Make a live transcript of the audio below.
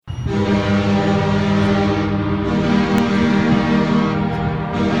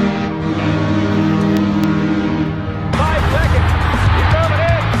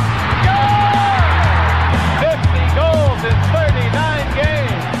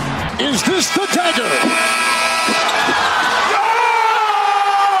Is this the dagger?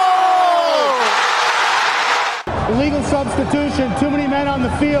 Illegal substitution, too many men on the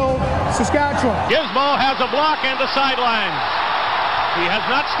field, Saskatchewan. Gizmo has a block and the sideline. He has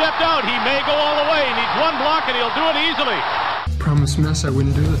not stepped out. He may go all the way. He needs one block and he'll do it easily. Promise Mess I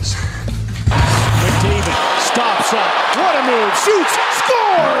wouldn't do this. McDavid stops up. What a move. Shoots.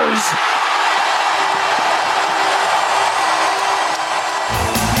 Scores!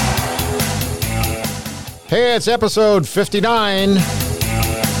 Hey, it's episode 59.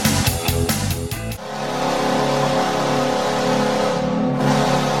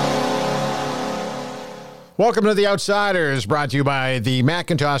 Welcome to The Outsiders, brought to you by the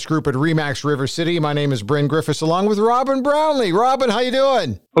Macintosh Group at RE/MAX River City. My name is Bryn Griffiths, along with Robin Brownlee. Robin, how you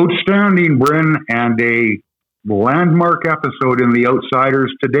doing? Outstanding, Bryn, and a landmark episode in The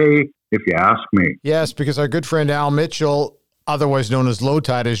Outsiders today, if you ask me. Yes, because our good friend Al Mitchell, otherwise known as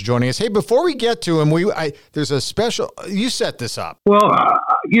Lowetide, is joining us. Hey, before we get to him, there's a special. You set this up. Well,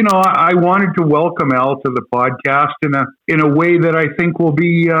 I wanted to welcome Al to the podcast in a way that I think will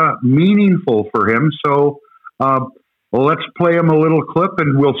be meaningful for him. So, let's play him a little clip,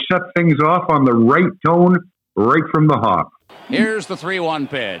 and we'll set things off on the right tone, right from the hop. Here's the 3-1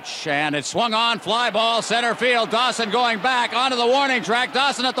 pitch, and it's swung on, fly ball, center field. Dawson going back onto the warning track.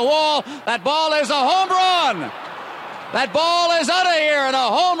 Dawson at the wall. That ball is a home run. That ball is out of here, and a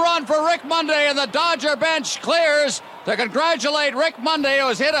home run for Rick Monday, and the Dodger bench clears to congratulate Rick Monday, who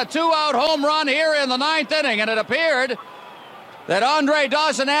has hit a 2-out home run here in the ninth inning, and it appeared that Andre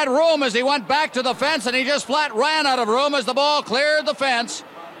Dawson had room as he went back to the fence, and he just flat ran out of room as the ball cleared the fence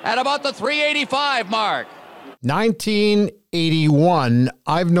at about the 385 mark. 1981.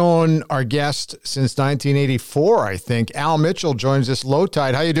 I've known our guest since 1984, I think. Al Mitchell joins us.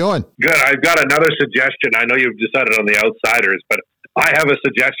 Lowetide, how you doing? Good. I've got another suggestion. I know you've decided on The Outsiders, but I have a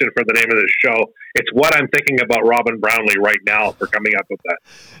suggestion for the name of this show. It's What I'm Thinking About Robin Brownlee right now for coming up with that.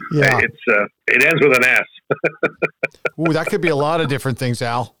 Yeah. It ends with an S. Ooh, that could be a lot of different things,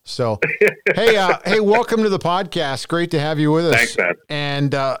 Al. So, hey, welcome to the podcast. Great to have you with us. Thanks, man.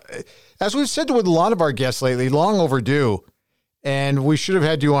 And as we've said with a lot of our guests lately, long overdue, and we should have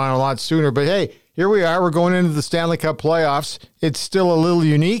had you on a lot sooner. But hey, here we are. We're going into the Stanley Cup playoffs. It's still a little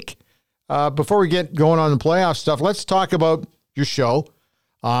unique. Before we get going on the playoff stuff, let's talk about your show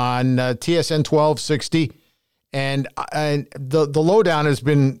on TSN 1260. And the lowdown has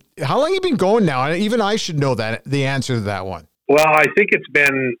been, how long have you been going now? And even I should know the answer to that one. Well, I think it's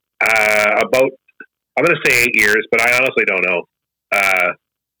been about, I'm going to say 8 years, but I honestly don't know.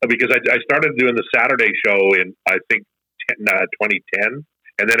 Because I started doing the Saturday show in, I think, 2010,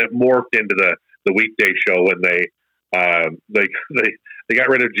 and then it morphed into the weekday show when they got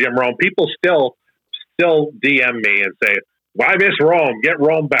rid of Jim Rome. People still DM me and say, "Why miss Rome? Get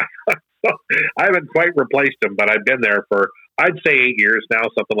Rome back." So I haven't quite replaced him, but I've been there for, I'd say, 8 years now,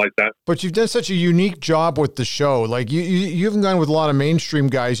 something like that. But you've done such a unique job with the show. Like you haven't gone with a lot of mainstream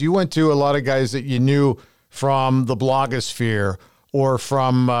guys. You went to a lot of guys that you knew from the blogosphere or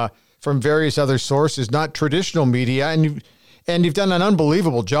from various other sources, not traditional media, and you've done an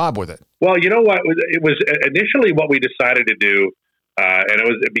unbelievable job with it. Well, you know what? It was initially what we decided to do, and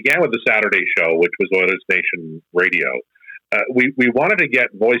it began with the Saturday show, which was Oilers Nation Radio. We wanted to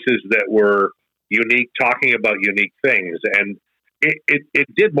get voices that were unique, talking about unique things, and it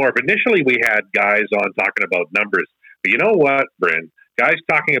did more. Initially, we had guys on talking about numbers, but you know what, Bryn? Guys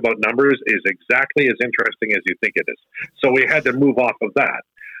talking about numbers is exactly as interesting as you think it is. So we had to move off of that.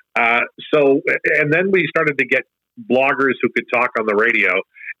 And then we started to get bloggers who could talk on the radio.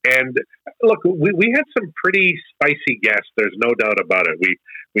 And look, we had some pretty spicy guests. There's no doubt about it.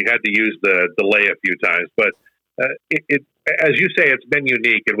 We had to use the delay a few times, but it as you say, it's been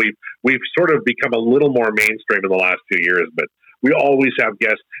unique, and we've sort of become a little more mainstream in the last few years. But we always have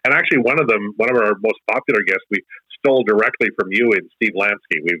guests, and actually one of our most popular guests, we stole directly from you and Steve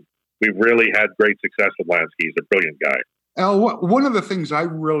Lansky. We've really had great success with Lansky. He's a brilliant guy. Al, one of the things I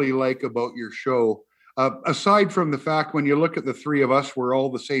really like about your show, aside from the fact when you look at the three of us, we're all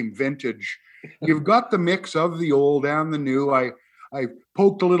the same vintage, you've got the mix of the old and the new. I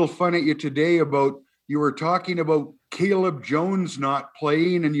poked a little fun at you today about, you were talking about Caleb Jones not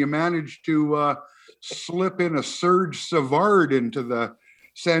playing, and you managed to slip in a Serge Savard into the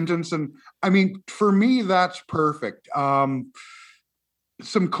sentence. And I mean, for me, that's perfect.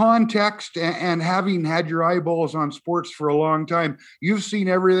 Some context, and having had your eyeballs on sports for a long time, you've seen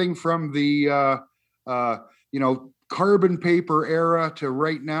everything from the carbon paper era to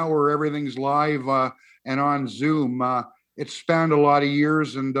right now where everything's live and on Zoom. It spanned a lot of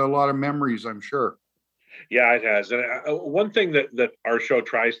years and a lot of memories, I'm sure. Yeah, it has. And one thing that our show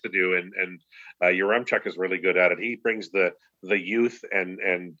tries to do, and Yaremchuk is really good at it. He brings the youth, and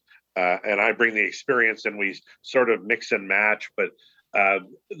I bring the experience, and we sort of mix and match. But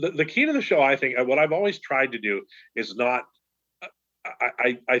the key to the show, I think, what I've always tried to do is not.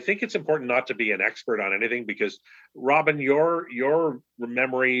 I think it's important not to be an expert on anything, because Robin, your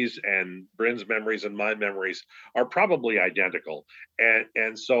memories and Bryn's memories and my memories are probably identical,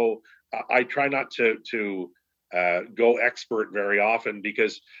 and so I try not to go expert very often,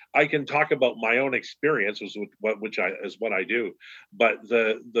 because I can talk about my own experience, which is what I do, but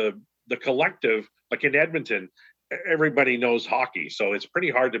the collective, like in Edmonton, everybody knows hockey, so it's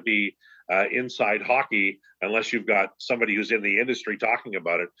pretty hard to be inside hockey unless you've got somebody who's in the industry talking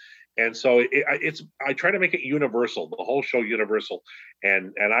about it. And so I try to make it universal, the whole show universal,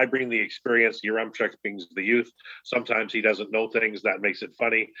 and I bring the experience. Yaremchuk brings the youth. Sometimes he doesn't know things, that makes it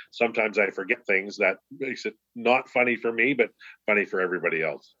funny. Sometimes I forget things, that makes it not funny for me, but funny for everybody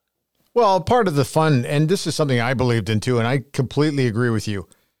else. Well, part of the fun, and this is something I believed in too, and I completely agree with you.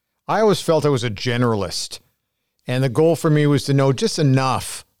 I always felt I was a generalist, and the goal for me was to know just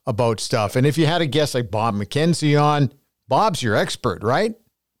enough about stuff. And if you had a guest like Bob McKenzie on, Bob's your expert, right?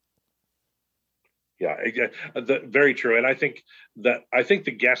 Yeah, very true. And I think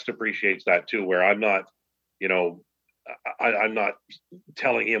the guest appreciates that too, where I'm not, I'm not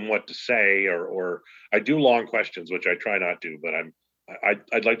telling him what to say, or I do long questions, which I try not to, but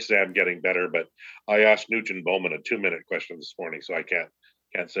I'd like to say I'm getting better, but I asked Nugent Bowman a 2-minute question this morning, so I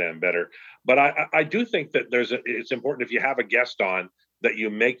can't say I'm better. But I do think that it's important, if you have a guest on, that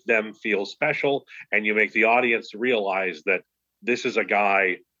you make them feel special, and you make the audience realize that this is a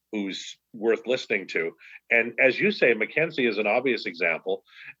guy who's worth listening to. And as you say, Mackenzie is an obvious example,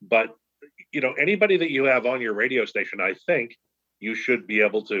 but anybody that you have on your radio station, I think you should be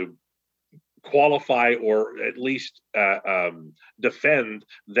able to qualify, or at least defend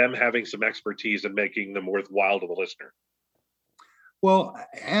them having some expertise and making them worthwhile to the listener. Well,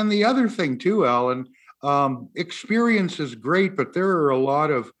 and the other thing too, Allan, experience is great, but there are a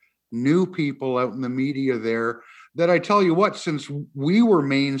lot of new people out in the media there that, I tell you what, since we were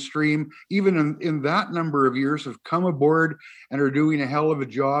mainstream, even in that number of years, have come aboard and are doing a hell of a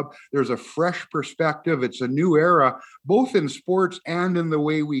job. There's a fresh perspective. It's a new era, both in sports and in the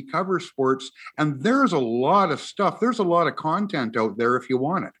way we cover sports. And there's a lot of stuff. There's a lot of content out there if you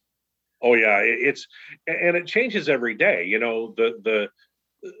want it. Oh yeah, it changes every day.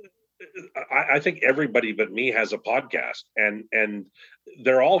 I think everybody but me has a podcast, and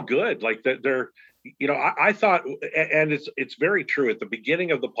they're all good. Like they're, I thought, and it's very true, at the beginning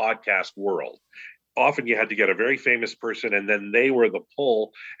of the podcast world, often you had to get a very famous person, and then they were the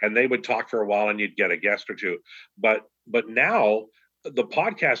pull, and they would talk for a while, and you'd get a guest or two. But now the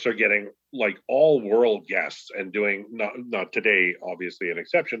podcasts are getting like all world guests, and doing not today, obviously an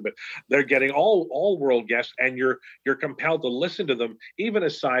exception, but they're getting all world guests, and you're compelled to listen to them, even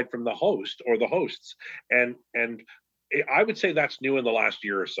aside from the host or the hosts. And I would say that's new in the last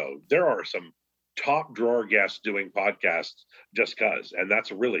year or so. There are some top drawer guests doing podcasts just cause, and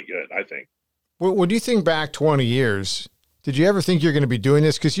that's really good, I think. Well, when you think back 20 years, did you ever think you're going to be doing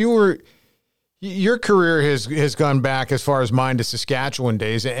this? Because your career has gone back as far as mine to Saskatchewan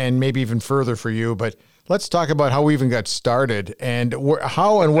days, and maybe even further for you. But let's talk about how we even got started, and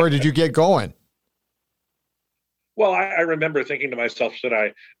how and where did you get going? Well, I remember thinking to myself, should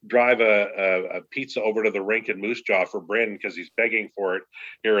I drive a pizza over to the rink in Moose Jaw for Bryn, because he's begging for it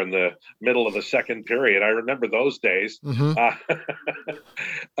here in the middle of the second period. I remember those days. Mm-hmm.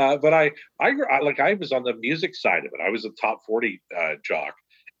 But I was on the music side of it. I was a top 40 jock.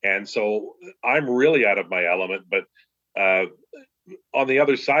 And so I'm really out of my element, but on the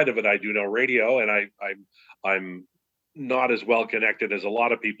other side of it, I do know radio, and I'm not as well connected as a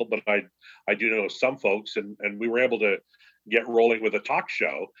lot of people, but I do know some folks, and we were able to get rolling with a talk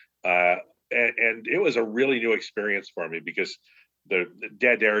show, and it was a really new experience for me, because the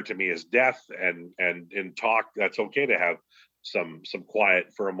dead air to me is death, and in talk, that's okay to have some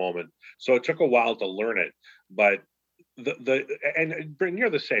quiet for a moment. So it took a while to learn it, but and Bryn, you're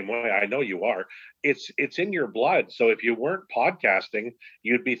the same way. I know you are. It's in your blood. So if you weren't podcasting,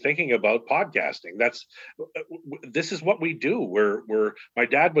 you'd be thinking about podcasting. This is what we do. My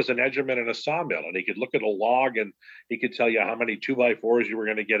dad was an edgerman in a sawmill, and he could look at a log and he could tell you how many 2x4s you were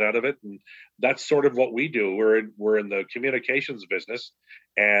going to get out of it. And that's sort of what we do. We're in the communications business,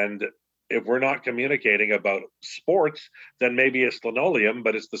 and if we're not communicating about sports, then maybe it's linoleum,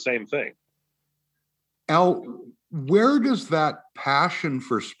 but it's the same thing. Al, where does that passion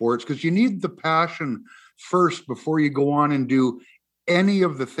for sports, because you need the passion first before you go on and do any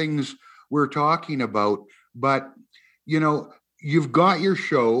of the things we're talking about. But, you've got your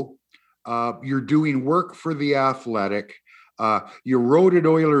show. You're doing work for The Athletic. You wrote at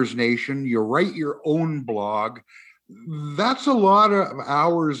Oilers Nation. You write your own blog. That's a lot of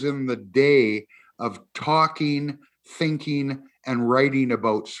hours in the day of talking, thinking, and writing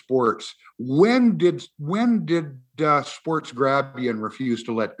about sports. When did sports grab you and refuse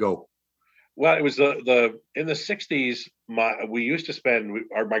to let go? Well, it was the in the 60s. We used to spend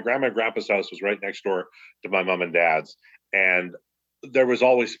my grandma and grandpa's house was right next door to my mom and dad's, and there was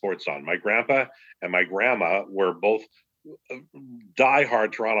always sports on. My grandpa and my grandma were both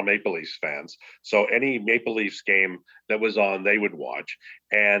diehard Toronto Maple Leafs fans, so any Maple Leafs game that was on, they would watch.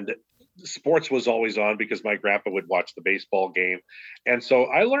 And sports was always on because my grandpa would watch the baseball game, and so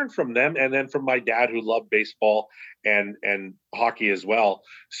I learned from them, and then from my dad, who loved baseball and hockey as well.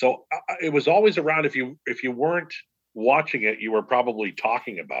 So it was always around. If you weren't watching it, you were probably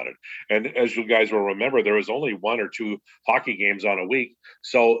talking about it. And as you guys will remember, there was only 1 or 2 hockey games on a week,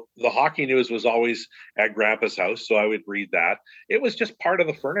 so the hockey news was always at grandpa's house, so I would read that. It was just part of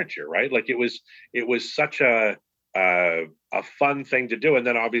the furniture, right? Like it was such a fun thing to do. And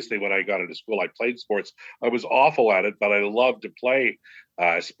then obviously when I got into school, I played sports. I was awful at it, but I loved to play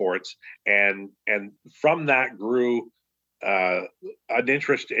sports. And from that grew an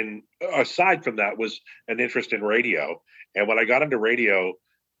interest in, aside from that, was an interest in radio. And when I got into radio,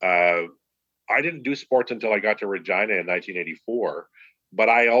 I didn't do sports until I got to Regina in 1984, but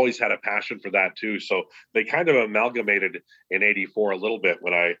I always had a passion for that too. So they kind of amalgamated in 84 a little bit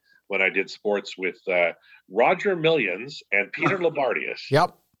when I did sports with Roger Millions and Peter Labardius.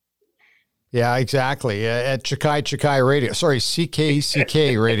 Yep. Yeah, exactly. At Chikai Radio. Sorry,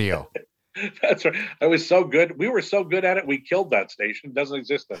 CKCK Radio. That's right. I was so good. We were so good at it, we killed that station. It doesn't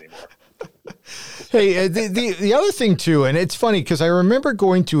exist anymore. Hey, the other thing too, and it's funny because I remember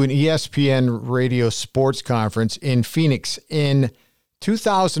going to an ESPN radio sports conference in Phoenix in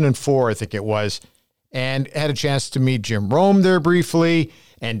 2004, I think it was, and had a chance to meet Jim Rome there briefly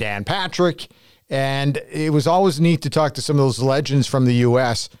and Dan Patrick. And it was always neat to talk to some of those legends from the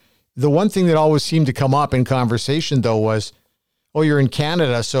U.S. The one thing that always seemed to come up in conversation, though, was, oh, you're in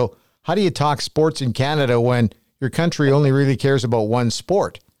Canada, so how do you talk sports in Canada when your country only really cares about one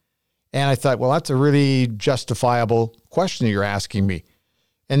sport? And I thought, well, that's a really justifiable question you're asking me.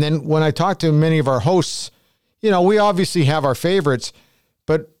 And then when I talked to many of our hosts, we obviously have our favorites,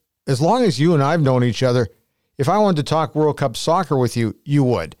 but as long as you and I've known each other, if I wanted to talk World Cup soccer with you, you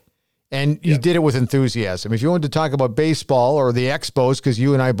would. And you did it with enthusiasm. If you wanted to talk about baseball or the Expos, because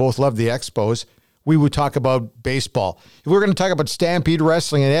you and I both love the Expos, we would talk about baseball. If we were going to talk about Stampede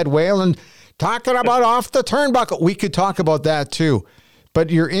Wrestling and Ed Whalen talking about Off the Turnbuckle, we could talk about that too.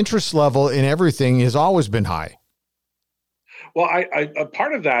 But your interest level in everything has always been high. Well, a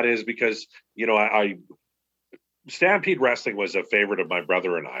part of that is because, Stampede Wrestling was a favorite of my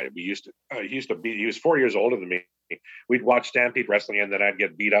brother and I. He was 4 years older than me. We'd watch Stampede Wrestling, and then I'd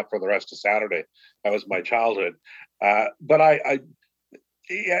get beat up for the rest of Saturday. That was my childhood. But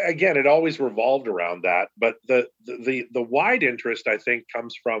again, it always revolved around that. But the wide interest, I think,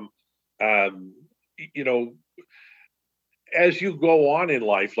 comes from, as you go on in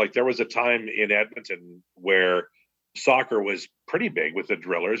life. Like there was a time in Edmonton where soccer was pretty big with the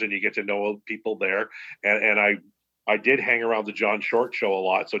Drillers, and you get to know people there. And I did hang around the John Short show a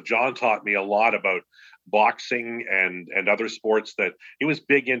lot. So John taught me a lot about boxing and other sports. That he was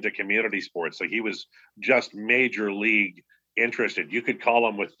big into community sports. Like he was just major league interested. You could call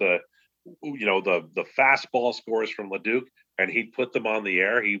him with the fastball scores from Leduc, and he'd put them on the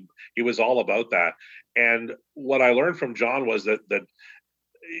air. He was all about that. And what I learned from John was that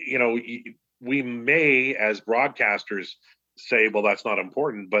we may, as broadcasters, say, well, that's not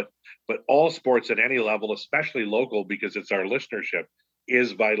important, but all sports at any level, especially local, because it's our listenership,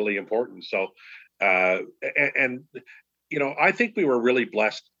 is vitally important. So, I think we were really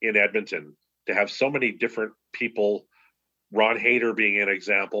blessed in Edmonton to have so many different people, Ron Hayter being an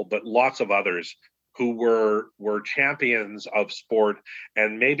example, but lots of others who were champions of sport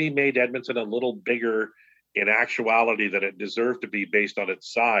and maybe made Edmonton a little bigger in actuality than it deserved to be based on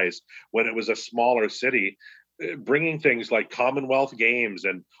its size when it was a smaller city, bringing things like Commonwealth Games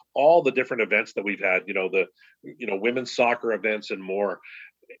and all the different events that we've had, the women's soccer events and more.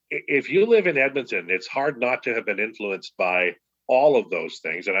 If you live in Edmonton, it's hard not to have been influenced by all of those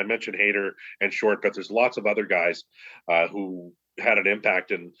things. And I mentioned Hayter and Short, but there's lots of other guys who had an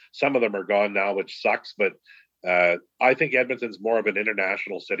impact, and some of them are gone now, which sucks. But I think Edmonton's more of an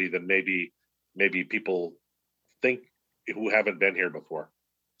international city than maybe people think who haven't been here before.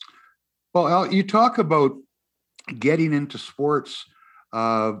 Well, Al, you talk about getting into sports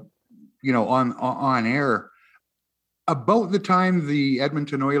on air, about the time the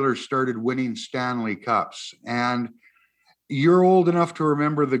Edmonton Oilers started winning Stanley Cups. And you're old enough to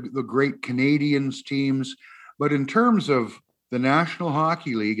remember the great Canadiens teams, but in terms of the National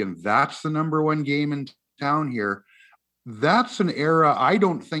Hockey League, and that's the number one game in town here, that's an era I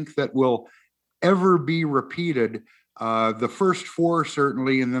don't think that will ever be repeated. The first four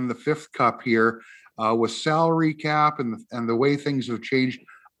certainly, and then the fifth cup here with salary cap and the way things have changed.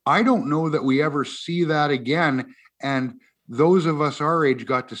 I don't know that we ever see that again. And those of us our age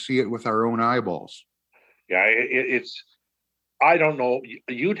got to see it with our own eyeballs. Yeah, I don't know.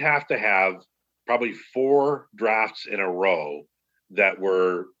 You'd have to have probably 4 drafts in a row that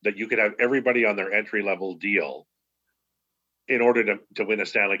you could have everybody on their entry level deal in order to win a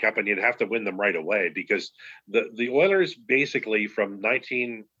Stanley Cup, and you'd have to win them right away, because the Oilers basically from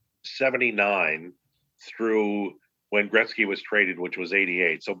 1979 through when Gretzky was traded, which was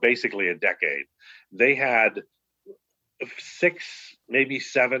 88, so basically a decade, they had 6, maybe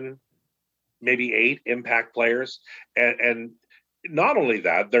 7, maybe 8 impact players, and not only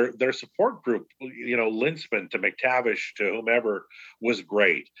that, their support group, Linzman to McTavish to whomever, was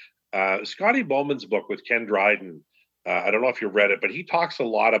great. Scotty Bowman's book with Ken Dryden, I don't know if you read it, but he talks a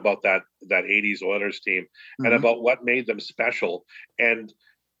lot about that 80s Oilers team and about what made them special. And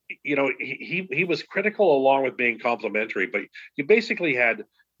he was critical along with being complimentary, but you basically had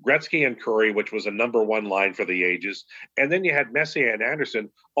Gretzky and Curry, which was a number one line for the ages. And then you had Messier and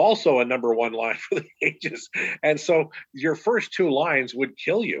Anderson, also a number one line for the ages. And so your first 2 lines would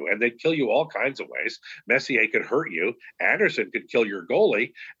kill you, and they'd kill you all kinds of ways. Messier could hurt you. Anderson could kill your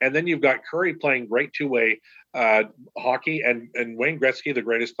goalie. And then you've got Curry playing great two-way hockey, and Wayne Gretzky, the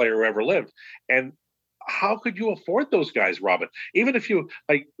greatest player who ever lived. And how could you afford those guys, Robin? Even if you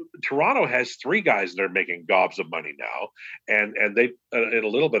Toronto has 3 guys that are making gobs of money now, and they in a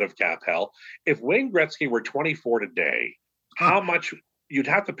little bit of cap hell. If Wayne Gretzky were 24 today, how much you'd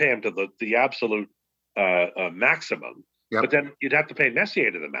have to pay him to the absolute maximum? Yep. But then you'd have to pay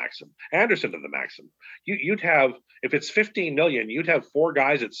Messier to the maximum, Anderson to the maximum. You'd have, if it's $15 million, you'd have 4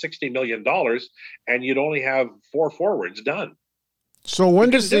 guys at $60 million, and you'd only have 4 forwards done. So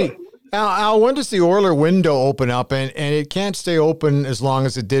when does Al, when does the Oiler window open up? And it can't stay open as long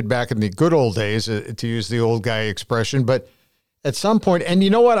as it did back in the good old days, to use the old guy expression. But at some point, and you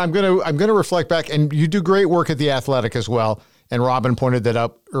know what, I'm gonna reflect back. And you do great work at The Athletic as well. And Robin pointed that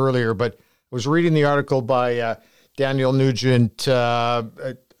out earlier. But I was reading the article by Daniel Nugent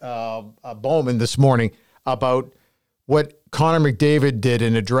Bowman this morning about what Connor McDavid did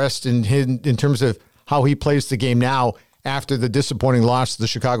and addressed in terms of how he plays the game now, after the disappointing loss to the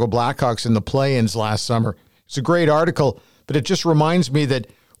Chicago Blackhawks in the play-ins last summer. It's a great article, but it just reminds me that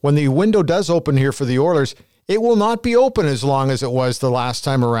when the window does open here for the Oilers, it will not be open as long as it was the last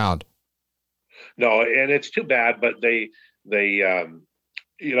time around. No, and it's too bad, but the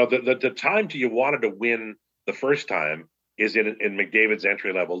time you wanted to win the first time is in McDavid's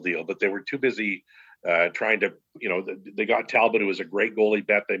entry-level deal, but they were too busy trying to, they got Talbot, who was a great goalie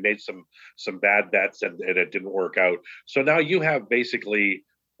bet. They made some bad bets, and it didn't work out. So now you have basically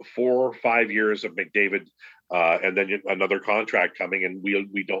 4 or 5 years of McDavid, and then another contract coming, and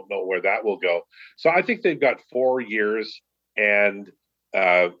we don't know where that will go. So I think they've got 4 years, and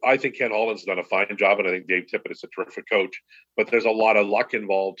I think Ken Holland's done a fine job, and I think Dave Tippett is a terrific coach. But there's a lot of luck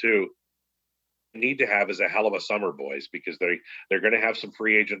involved too. Need to have is a hell of a summer, boys, because they're going to have some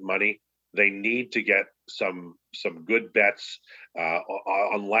free agent money. They need to get some good bets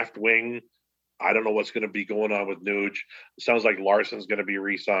on left wing. I don't know what's going to be going on with Nuge. It sounds like Larson's going to be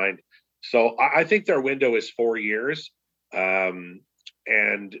re-signed. So I think their window is 4 years. And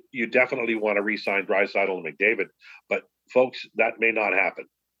you definitely want to re-sign Draisaitl and McDavid. But, folks, that may not happen.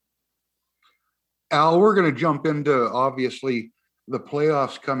 Al, we're going to jump into, obviously, the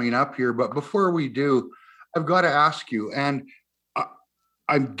playoffs coming up here. But before we do, I've got to ask you, and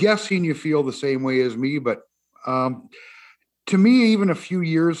I'm guessing you feel the same way as me, but to me, even a few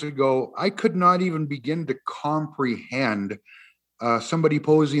years ago, I could not even begin to comprehend somebody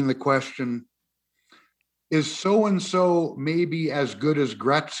posing the question, is so-and-so maybe as good as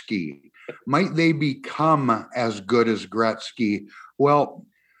Gretzky? Might they become as good as Gretzky? Well,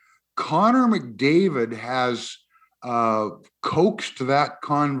 Connor McDavid has coaxed that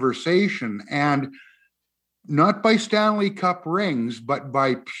conversation, and not by Stanley Cup rings, but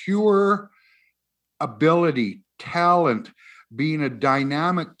by pure ability, talent, being a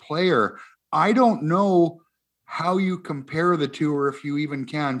dynamic player. I don't know how you compare the two, or if you even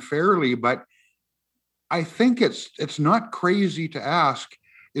can fairly, but I think it's not crazy to ask,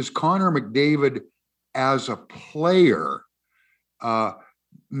 is Connor McDavid as a player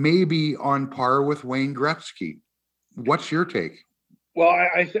maybe on par with Wayne Gretzky. What's your take? Well,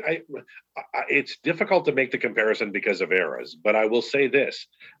 it's difficult to make the comparison because of eras, but I will say this,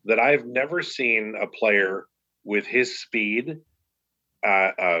 that I've never seen a player with his speed,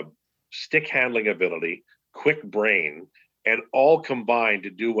 stick handling ability, quick brain, and all combined to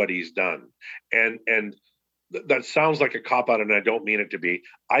do what he's done. And that sounds like a cop-out, and I don't mean it to be.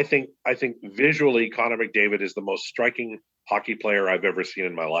 I think visually, Connor McDavid is the most striking hockey player I've ever seen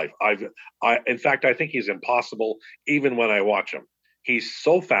in my life. In fact, I think he's impossible even when I watch him. He's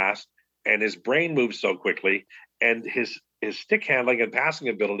so fast, and his brain moves so quickly, and his stick handling and passing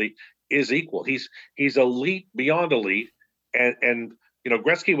ability is equal. He's elite beyond elite, and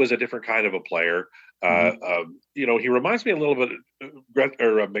Gretzky was a different kind of a player. He reminds me a little bit,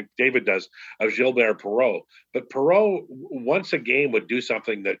 McDavid does, of Gilbert Perreault. But Perreault, once a game, would do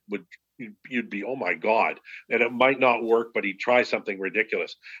something that you'd be, oh my God, and it might not work, but he'd try something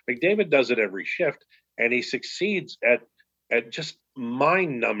ridiculous. McDavid does it every shift, and he succeeds at just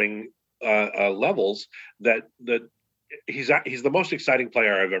mind-numbing levels that he's the most exciting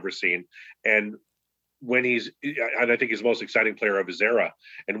player I've ever seen. And I think he's the most exciting player of his era.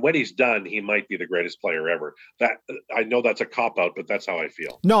 And when he's done, he might be the greatest player ever. That, I know that's a cop-out, but that's how I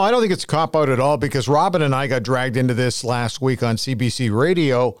feel. No, I don't think it's a cop-out at all, because Robin and I got dragged into this last week on CBC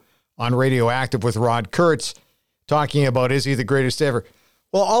Radio, on Radioactive with Rod Kurtz, talking about, is he the greatest ever?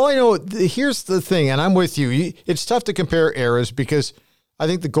 Well, all I know, here's the thing, and I'm with you. It's tough to compare eras because I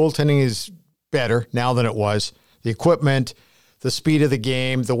think the goaltending is better now than it was. The equipment, the speed of the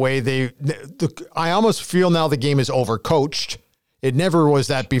game, the way I almost feel now the game is overcoached. It never was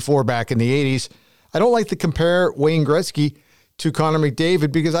that before back in the 80s. I don't like to compare Wayne Gretzky to Connor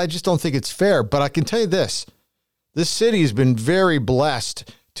McDavid because I just don't think it's fair. But I can tell you this city has been very blessed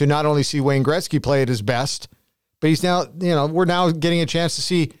to not only see Wayne Gretzky play at his best, but he's now, we're now getting a chance to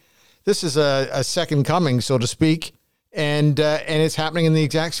see this is a second coming, so to speak, and it's happening in the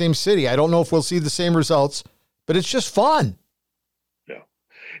exact same city. I don't know if we'll see the same results, but it's just fun. Yeah,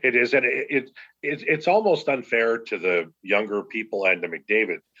 it is, and it's almost unfair to the younger people and to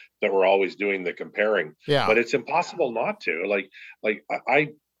McDavid that we're always doing the comparing. Yeah, but it's impossible not to.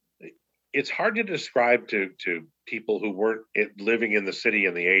 It's hard to describe to people who weren't living in the city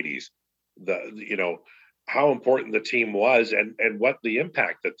in the 80s, how important the team was and what the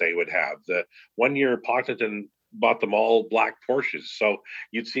impact that they would have. The one year Pocklington bought them all black Porsches. So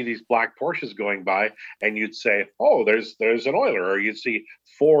you'd see these black Porsches going by and you'd say, oh, there's an Oiler, or you'd see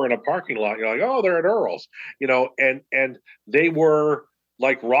 4 in a parking lot. You're like, oh, they're at Earl's, and they were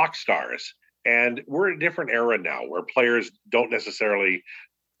like rock stars. And we're in a different era now where players aren't necessarily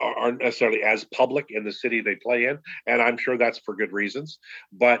as public in the city they play in. And I'm sure that's for good reasons.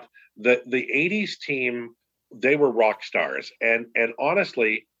 But the 80s team, they were rock stars. And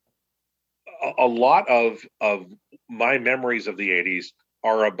honestly, a lot of my memories of the 80s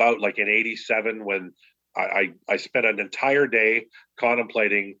are about like in 87 when I spent an entire day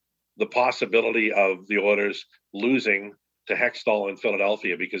contemplating the possibility of the Oilers losing to Hextall in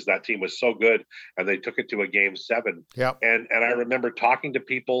Philadelphia because that team was so good and they took it to a game 7. Yep. And I remember talking to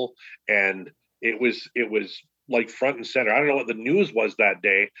people, and it was like front and center. I don't know what the news was that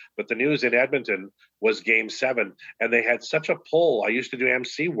day, but the news in Edmonton was game 7, and they had such a pull. I used to do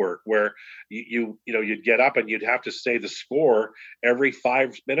MC work where you'd get up and you'd have to say the score every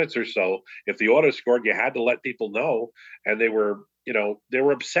 5 minutes or so. If the Oilers scored, you had to let people know, and they were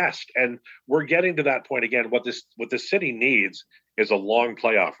obsessed. And we're getting to that point again. What the city needs is a long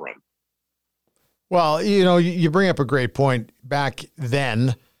playoff run. Well, you bring up a great point. Back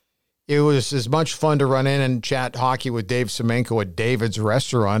then, it was as much fun to run in and chat hockey with Dave Semenko at David's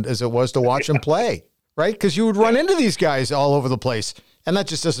restaurant as it was to watch him play, right? Because you would run into these guys all over the place, and that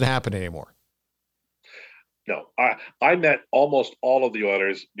just doesn't happen anymore. No, I met almost all of the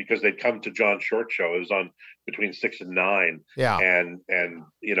Oilers because they'd come to John Short show. It was on between 6 and 9. Yeah. And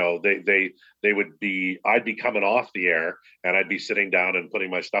they would be, I'd be coming off the air and I'd be sitting down and putting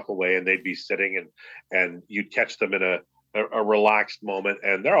my stuff away, and they'd be sitting, and you'd catch them in a relaxed moment.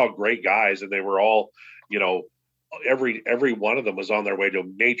 And they're all great guys. And they were all, every one of them was on their way to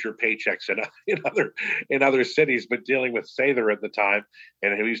major paychecks in other cities, but dealing with Sather at the time,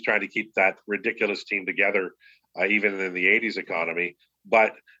 and he was trying to keep that ridiculous team together, even in the 80s economy.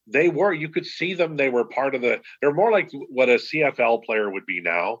 But you could see them. They were part of they're more like what a CFL player would be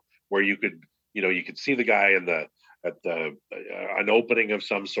now, where you could see the guy at an opening of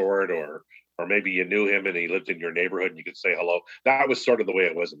some sort, or maybe you knew him and he lived in your neighborhood and you could say hello. That was sort of the way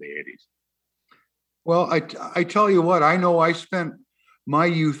it was in the 80s. Well, I tell you what, I know I spent my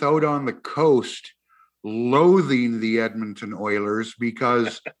youth out on the coast loathing the Edmonton Oilers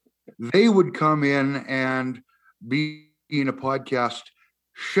because they would come in and be in a podcast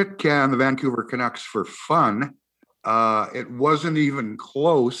shit can the Vancouver Canucks for fun. It wasn't even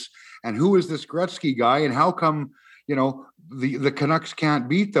close. And who is this Gretzky guy? And how come, the Canucks can't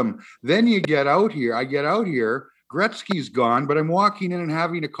beat them? Then I get out here, Gretzky's gone, but I'm walking in and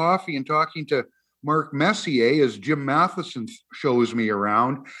having a coffee and talking to Mark Messier as Jim Matheson shows me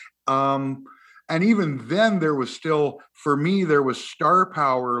around. And even then there was star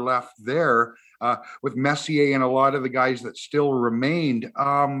power left there with Messier and a lot of the guys that still remained.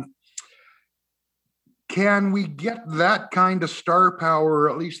 Can we get that kind of star power, or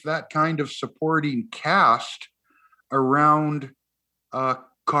at least that kind of supporting cast around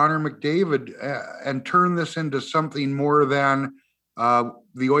Connor McDavid and turn this into something more than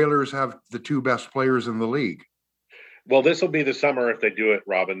the Oilers have the two best players in the league? Well, this will be the summer if they do it,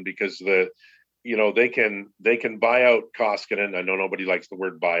 Robin, because they can buy out Koskinen. I know nobody likes the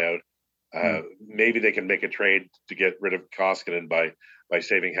word buyout. Maybe they can make a trade to get rid of Koskinen by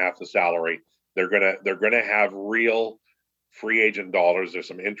saving half the salary. They're gonna have real free agent dollars. There's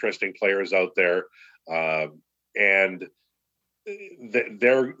some interesting players out there, and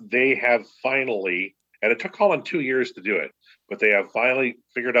they have finally, and it took Holland 2 years to do it, but they have finally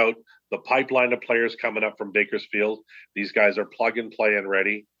figured out the pipeline of players coming up from Bakersfield. These guys are plug and play and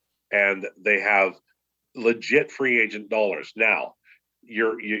ready, and they have legit free agent dollars. Now,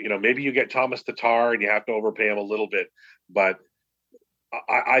 maybe you get Thomas Tatar and you have to overpay him a little bit, but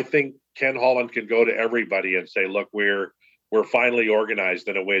I think Ken Holland can go to everybody and say, look, we're finally organized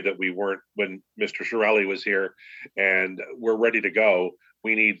in a way that we weren't when Mr. Chiarelli was here, and we're ready to go.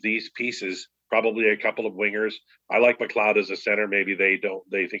 We need these pieces, probably a couple of wingers. I like McLeod as a center. Maybe they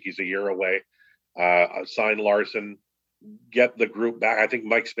think he's a year away. Sign Larson, get the group back. I think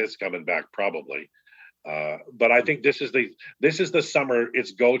Mike Smith's coming back probably. But I think this is the summer.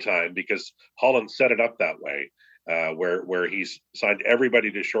 It's go time because Holland set it up that way. Where he's signed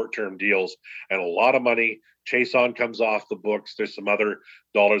everybody to short-term deals and a lot of money. Chason comes off the books. There's some other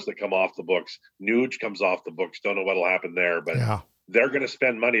dollars that come off the books. Nuge comes off the books. Don't know what'll happen there, but they're going to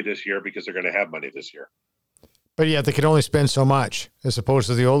spend money this year because they're going to have money this year. But yeah, they could only spend so much as opposed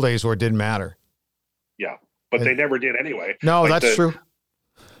to the old days where it didn't matter. Yeah, but they never did anyway. No, that's true.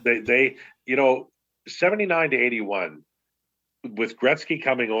 They 79 to 81 with Gretzky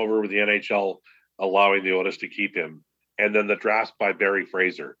coming over with the NHL allowing the Oilers to keep him, and then the draft by Barry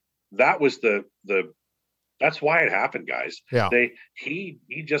Fraser. That was that's why it happened, guys. Yeah. He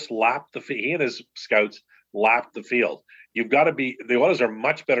just lapped the field. He and his scouts lapped the field. You've got to be, the Oilers are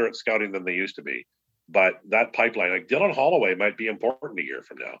much better at scouting than they used to be. But that pipeline, like Dylan Holloway might be important a year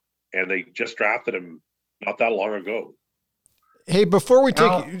from now. And they just drafted him not that long ago. Hey, before we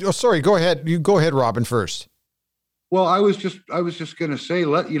take, sorry, go ahead. You go ahead, Robin, first. Well, I was just going to say,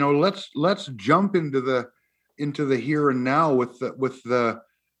 let's jump into the here and now with the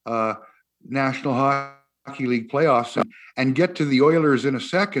National Hockey League playoffs and get to the Oilers in a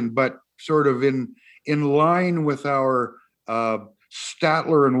second, but sort of in line with our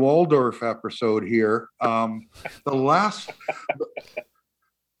Statler and Waldorf episode here.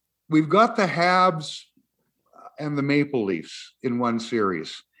 We've got the Habs and the Maple Leafs in one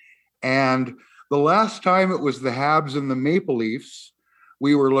series, and the last time it was the Habs and the Maple Leafs,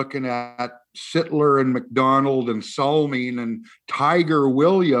 we were looking at Sittler and McDonald and Salming and Tiger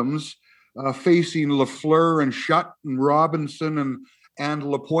Williams facing Lafleur and Shutt and Robinson and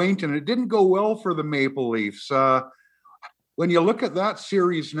Lapointe, and it didn't go well for the Maple Leafs. When you look at that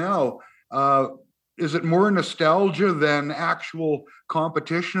series now, is it more nostalgia than actual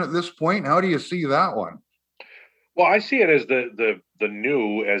competition at this point? How do you see that one? Well, I see it as the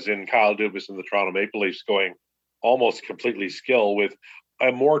new, as in Kyle Dubas and the Toronto Maple Leafs going almost completely skill with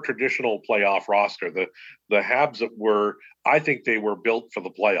a more traditional playoff roster. The Habs I think they were built for the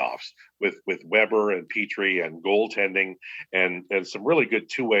playoffs with Weber and Petrie and goaltending and some really good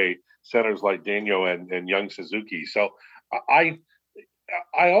two-way centers like Daigneault and Young Suzuki. So I'm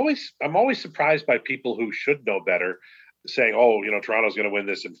always surprised by people who should know better saying, Toronto's going to win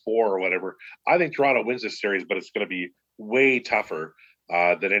this in 4 or whatever. I think Toronto wins this series, but it's going to be way tougher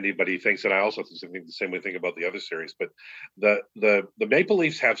than anybody thinks. And I also think the same way think about the other series. But the Maple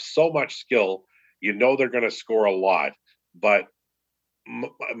Leafs have so much skill. They're going to score a lot, but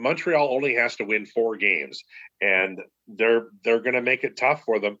Montreal only has to win 4 games, and they're going to make it tough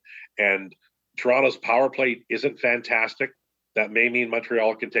for them. And Toronto's power play isn't fantastic. That may mean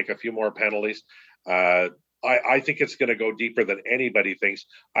Montreal can take a few more penalties. I think it's going to go deeper than anybody thinks.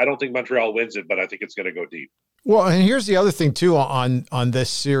 I don't think Montreal wins it, but I think it's going to go deep. Well, and here's the other thing, too, on this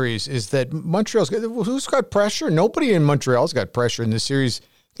series is that who's got pressure? Nobody in Montreal's got pressure in this series.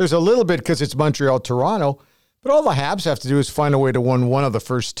 There's a little bit because it's Montreal-Toronto, but all the Habs have to do is find a way to win one of the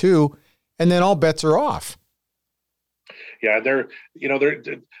first two, and then all bets are off. Yeah, the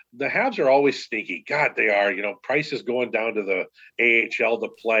Habs are always sneaky. God, they are. Price is going down to the AHL to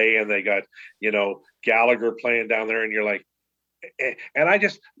play, and they got, Gallagher playing down there, and you're like, and I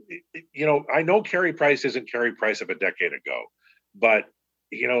just, I know Carey Price isn't Carey Price of a decade ago, but,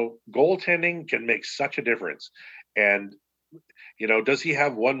 goaltending can make such a difference. And, does he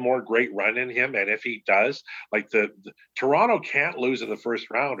have one more great run in him? And if he does, like the Toronto can't lose in the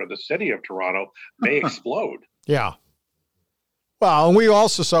first round, or the city of Toronto may explode. Yeah. Well, and we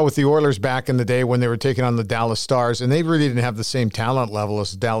also saw with the Oilers back in the day when they were taking on the Dallas Stars, and they really didn't have the same talent level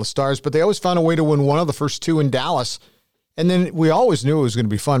as the Dallas Stars, but they always found a way to win one of the first two in Dallas. And then we always knew it was going to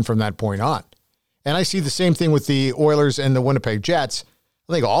be fun from that point on. And I see the same thing with the Oilers and the Winnipeg Jets.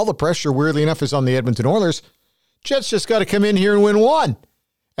 I think all the pressure, weirdly enough, is on the Edmonton Oilers. Jets just got to come in here and win one.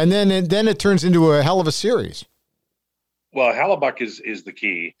 And then it turns into a hell of a series. Well, Hellebuck is the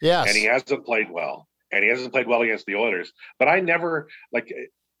key. Yes. And he hasn't played well. And he hasn't played well against the Oilers. But I never like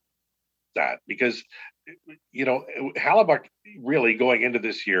that because, Hellebuck really going into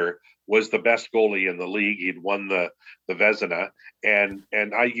this year was the best goalie in the league. He'd won the Vezina. And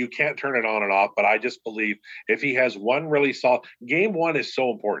you can't turn it on and off. But I just believe if he has one really solid – game one is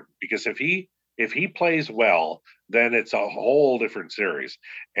so important because if he plays well, then it's a whole different series.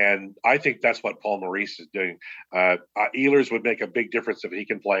 And I think that's what Paul Maurice is doing. Ehlers would make a big difference if he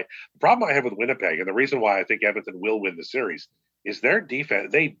can play. The problem I have with Winnipeg, and the reason why I think Edmonton will win the series, is their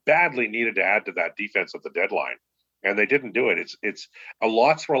defense. They badly needed to add to that defense at the deadline, and they didn't do it. It's a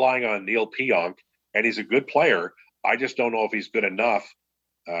lot's relying on Neil Pionk, and he's a good player. I just don't know if he's good enough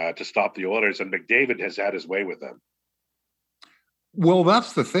to stop the Oilers, and McDavid has had his way with them. Well,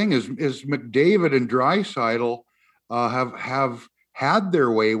 that's the thing is McDavid and Draisaitl have had their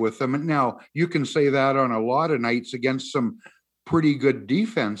way with them. And now you can say that on a lot of nights against some pretty good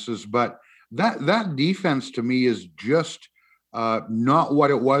defenses, but that defense to me is just not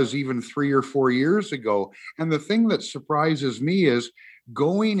what it was even 3 or 4 years ago. And the thing that surprises me is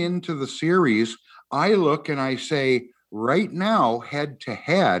going into the series, I look and I say, right now, head to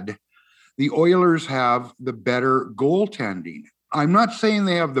head, the Oilers have the better goaltending. I'm not saying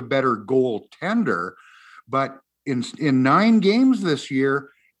they have the better goaltender, but in 9 games this year,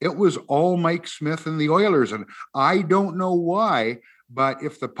 it was all Mike Smith and the Oilers. And I don't know why, but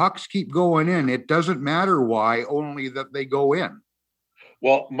if the pucks keep going in, it doesn't matter why, only that they go in.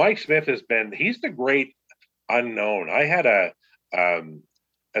 Well, Mike Smith he's the great unknown. I had at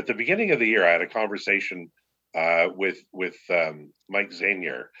the beginning of the year, I had a conversation with Mike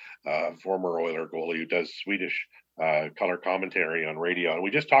Zanier, former Oiler goalie who does Swedish color commentary on radio. And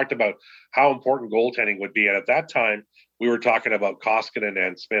we just talked about how important goaltending would be. And at that time, we were talking about Koskinen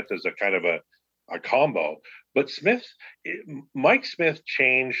and Smith as a kind of a combo. But Mike Smith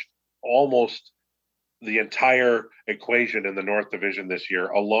changed almost the entire equation in the North Division this year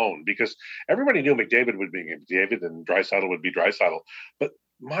alone, because everybody knew McDavid would be McDavid and Draisaitl would be Draisaitl. But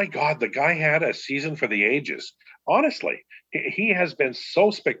my God, the guy had a season for the ages. Honestly, he has been so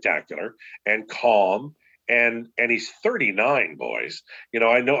spectacular and calm. And he's 39, boys.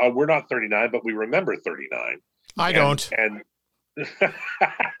 I know we're not 39, but we remember 39. I don't. And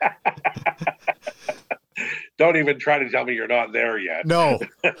don't even try to tell me you're not there yet. No.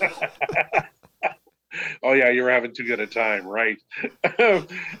 Oh, yeah, you're having too good a time, right?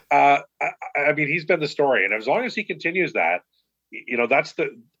 I mean, he's been the story. And as long as he continues that,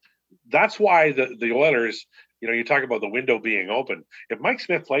 that's why the Oilers, you talk about the window being open. If Mike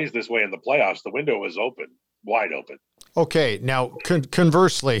Smith plays this way in the playoffs, the window is open, wide open. Okay, now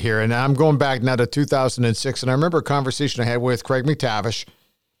conversely here, and I'm going back now to 2006, and I remember a conversation I had with Craig McTavish,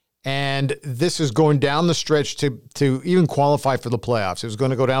 and this is going down the stretch to even qualify for the playoffs. It was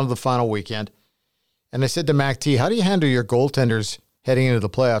going to go down to the final weekend. And I said to Mac T, how do you handle your goaltenders heading into the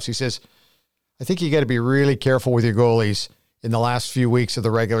playoffs? He says, I think you got to be really careful with your goalies in the last few weeks of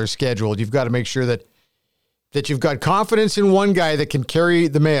the regular schedule. You've got to make sure that you've got confidence in one guy that can carry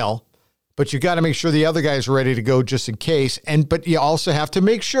the mail, but you got to make sure the other guy's ready to go just in case. But you also have to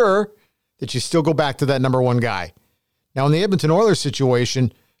make sure that you still go back to that number one guy. Now, in the Edmonton Oilers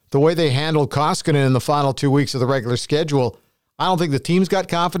situation, the way they handled Koskinen in the final 2 weeks of the regular schedule, I don't think the team's got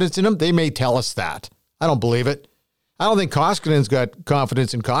confidence in him. They may tell us that. I don't believe it. I don't think Koskinen's got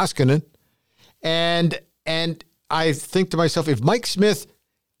confidence in Koskinen. And I think to myself, if Mike Smith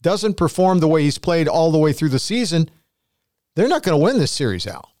doesn't perform the way he's played all the way through the season, they're not going to win this series,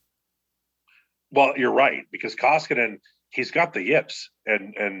 Al. Well, you're right, because Koskinen, he's got the yips,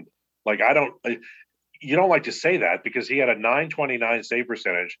 and like you don't like to say that because he had a 929 save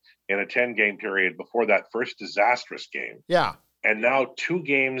percentage in a 10-game period before that first disastrous game. Yeah. And now 2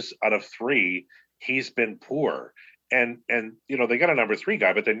 games out of 3, he's been poor. And they got a number 3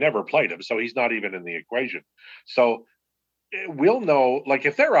 guy, but they never played him, so he's not even in the equation. So we'll know, like,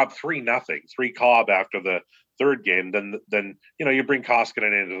 if they're up 3-0, 3 Cobb after the 3rd game, then you bring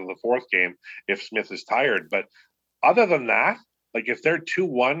Koskinen into the 4th game if Smith is tired. But other than that, like, if they're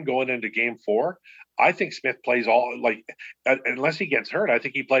 2-1 going into game 4, I think Smith plays all, like, unless he gets hurt, I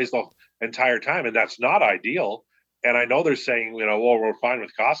think he plays the entire time, and that's not ideal. And I know they're saying, well, we're fine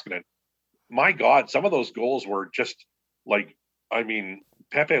with Koskinen. My God, some of those goals were just like, I mean,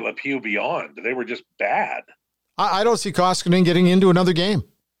 Pepe Le Pew beyond. They were just bad. I don't see Koskinen getting into another game.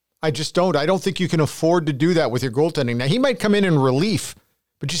 I just don't. I don't think you can afford to do that with your goaltending. Now, he might come in relief,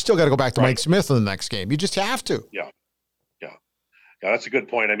 but you still got to go back to Mike Smith in the next game. You just have to. Yeah, that's a good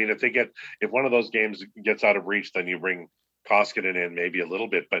point. I mean, if one of those games gets out of reach, then you bring Koskinen in maybe a little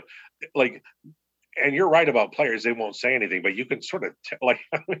bit. But, like, and you're right about players; they won't say anything, but you can sort of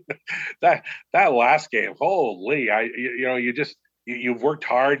that last game. Holy, you've worked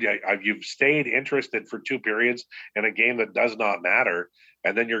hard. You've stayed interested for 2 periods in a game that does not matter,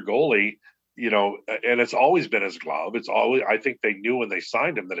 and then your goalie. And it's always been his glove. I think they knew when they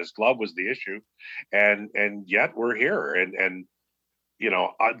signed him that his glove was the issue, and yet we're here. And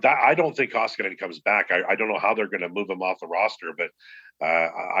I don't think Koskinen comes back. I don't know how they're going to move him off the roster, but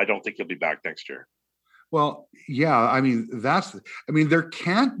I don't think he'll be back next year. Well, yeah, I mean, there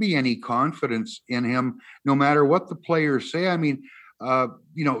can't be any confidence in him, no matter what the players say. I mean,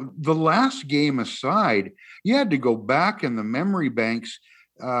 the last game aside, you had to go back in the memory banks.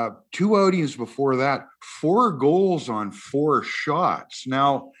 2 outings before that, 4 goals on 4 shots.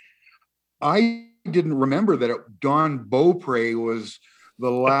 Now, I didn't remember that Don Beaupre was the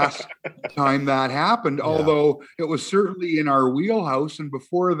last time that happened, although it was certainly in our wheelhouse. And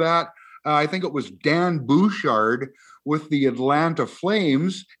before that, I think it was Dan Bouchard with the Atlanta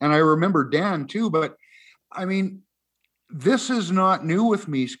Flames. And I remember Dan too, but I mean, this is not new with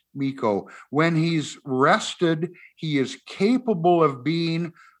me, Mikko. When he's rested, he is capable of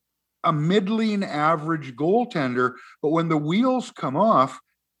being a middling average goaltender. But when the wheels come off,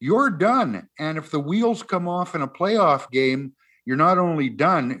 you're done. And if the wheels come off in a playoff game, you're not only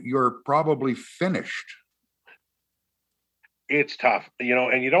done, you're probably finished. It's tough,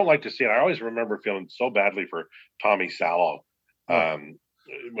 and you don't like to see it. I always remember feeling so badly for Tommy Salo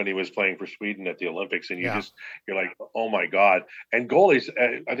when he was playing for Sweden at the Olympics, and you're like, oh my God. And goalies,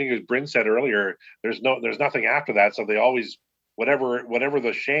 I think as Bryn said earlier, there's nothing after that, so they always whatever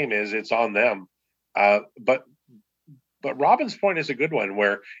the shame is, it's on them. But Robin's point is a good one,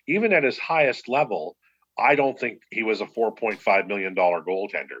 where even at his highest level, I don't think he was a $4.5 million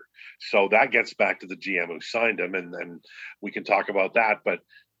goaltender. So that gets back to the GM who signed him, and we can talk about that. But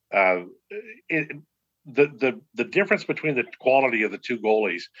the difference between the quality of the 2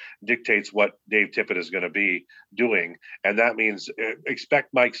 goalies dictates what Dave Tippett is going to be doing, and that means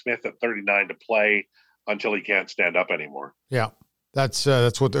expect Mike Smith at 39 to play until he can't stand up anymore. Yeah, that's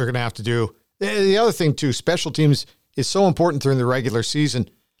what they're going to have to do. The other thing too, special teams is so important during the regular season.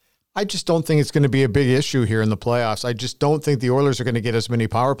 I just don't think it's going to be a big issue here in the playoffs. I just don't think the Oilers are going to get as many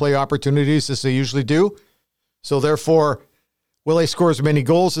power play opportunities as they usually do. So therefore, will they score as many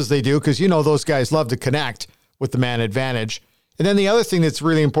goals as they do? Because, those guys love to connect with the man advantage. And then the other thing that's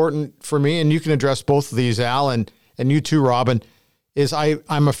really important for me, and you can address both of these, Allan, and you too, Robin, is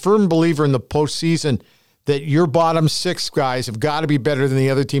I'm a firm believer in the postseason that your bottom 6 guys have got to be better than the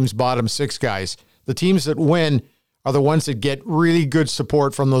other team's bottom 6 guys. The teams that win are the ones that get really good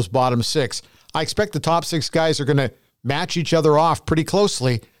support from those bottom 6. I expect the top 6 guys are going to match each other off pretty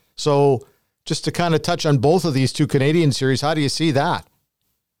closely. So just to kind of touch on both of these 2 Canadian series, how do you see that?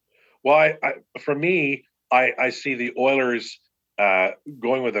 Well, for me, I see the Oilers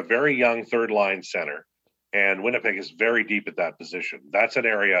going with a very young third-line center, and Winnipeg is very deep at that position. That's an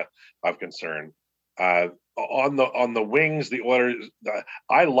area of concern. On the wings, the Oilers,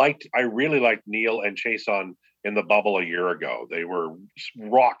 I really liked Neil and Chason in the bubble a year ago. They were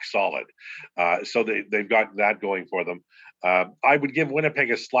rock solid. So they've got that going for them. I would give Winnipeg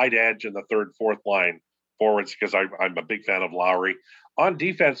a slight edge in the 3rd, 4th line forwards because I'm a big fan of Lowry. On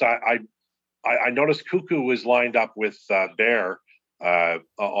defense, I noticed Cuckoo was lined up with Bear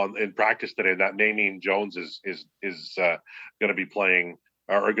in practice today. That Nameen Jones is going to be playing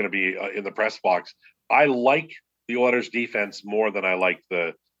or going to be in the press box. I like the Oilers defense more than I like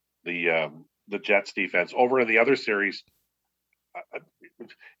the Jets defense. Over in the other series,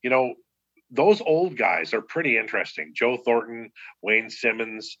 those old guys are pretty interesting. Joe Thornton, Wayne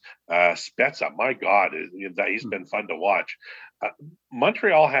Simmons, Spezza. My God, he's been fun to watch.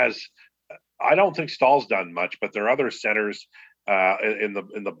 Montreal has, I don't think Stahl's done much, but their other centers in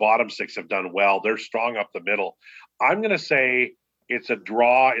the bottom six have done well. They're strong up the middle. I'm going to say it's a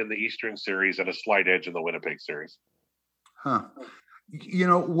draw in the Eastern Series and a slight edge in the Winnipeg Series. Huh.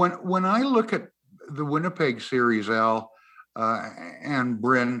 When I look at the Winnipeg Series, Al and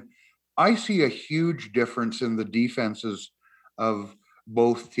Bryn, I see a huge difference in the defenses of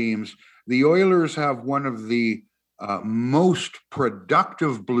both teams. The Oilers have one of the most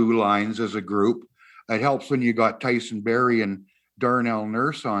productive blue lines as a group. It helps when you got Tyson Barrie and Darnell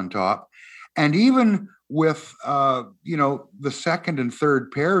Nurse on top. And even with, the second and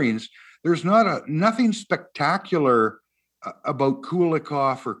third pairings, there's nothing spectacular about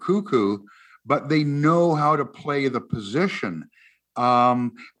Kulikov or Cuckoo, but they know how to play the position.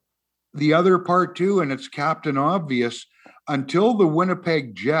 The other part too, and it's Captain Obvious, until the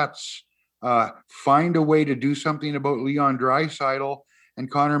Winnipeg Jets find a way to do something about Leon Draisaitl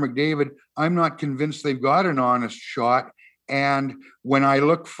and Connor McDavid, I'm not convinced they've got an honest shot. And when I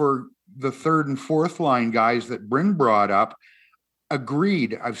look for the third and fourth line guys that Bryn brought up,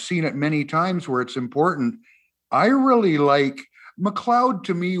 agreed. I've seen it many times where it's important. I really like McLeod.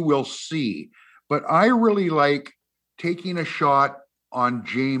 To me, we'll see, but I really like taking a shot on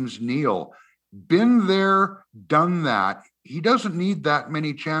James Neal. Been there, done that. He doesn't need that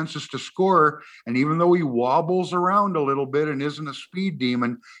many chances to score. And even though he wobbles around a little bit and isn't a speed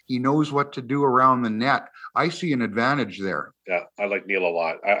demon, he knows what to do around the net. I see an advantage there. Yeah, I like Neal a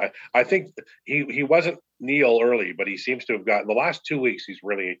lot. I think he wasn't Neal early, but he seems to have gotten the last 2 weeks. He's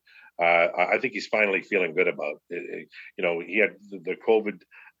really, I think he's finally feeling good about it. He had the COVID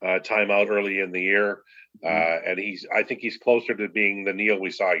timeout early in the year. And I think he's closer to being the Neal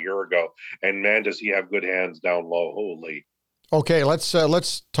we saw a year ago. And man, does he have good hands down low. Holy. Okay,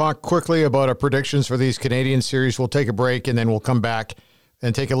 let's talk quickly about our predictions for these Canadian series. We'll take a break and then we'll come back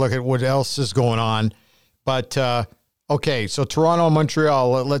and take a look at what else is going on. But, okay, so Toronto,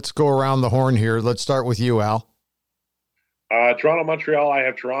 Montreal, let's go around the horn here. Let's start with you, Al. Toronto, Montreal, I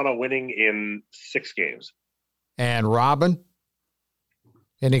have Toronto winning in 6 games. And Robin,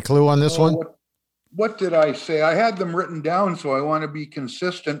 any clue on this one? What did I say? I had them written down, so I want to be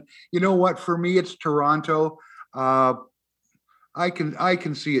consistent. You know what? For me, it's Toronto. I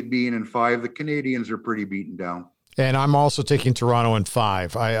can see it being in 5. The Canadians are pretty beaten down. And I'm also taking Toronto in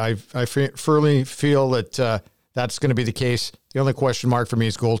 5. I firmly feel that that's going to be the case. The only question mark for me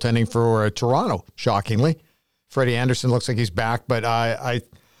is goaltending for Toronto, shockingly. Freddie Anderson looks like he's back, but I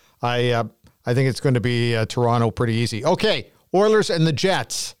think it's going to be Toronto pretty easy. Okay, Oilers and the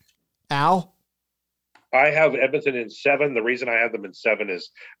Jets. Al? I have Edmonton in 7. The reason I have them in 7 is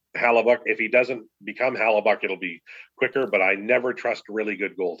Hellebuyck. If he doesn't become Hellebuyck, it'll be quicker, but I never trust really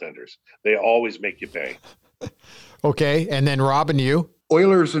good goaltenders. They always make you pay. Okay, and then Robin, you?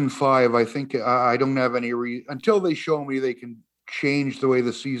 Oilers in 5. I think I don't have any reason until they show me they can change the way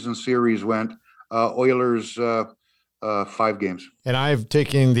the season series went. Oilers 5 games. And I've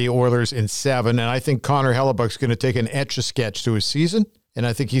taken the Oilers in 7, and I think Connor Hellebuck's going to take an etch-a-sketch to his season, and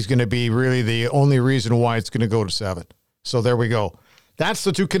I think he's going to be really the only reason why it's going to go to 7. So there we go. That's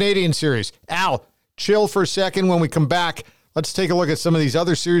the 2 Canadian series. Al, chill for a second. When we come back, let's take a look at some of these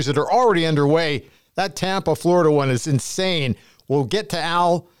other series that are already underway. That Tampa, Florida one is insane. We'll get to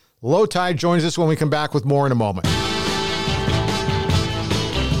Al. Lowetide joins us when we come back with more in a moment.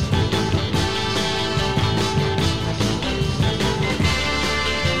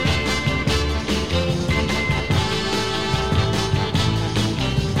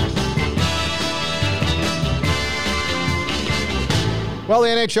 Well, the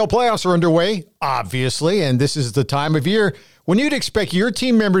NHL playoffs are underway, obviously, and this is the time of year when you'd expect your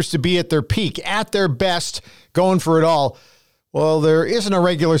team members to be at their peak, at their best, going for it all. Well, there isn't a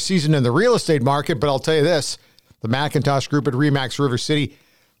regular season in the real estate market, but I'll tell you this, the Macintosh Group at RE/MAX River City,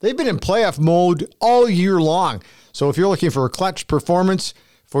 they've been in playoff mode all year long. So if you're looking for a clutch performance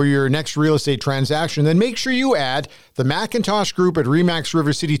for your next real estate transaction, then make sure you add the Macintosh Group at RE/MAX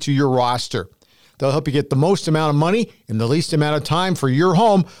River City to your roster. They'll help you get the most amount of money in the least amount of time for your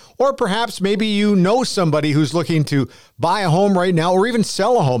home, or perhaps maybe you know somebody who's looking to buy a home right now or even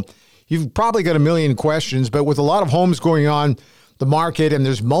sell a home. You've probably got a million questions, but with a lot of homes going on the market and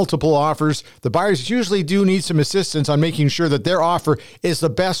there's multiple offers, the buyers usually do need some assistance on making sure that their offer is the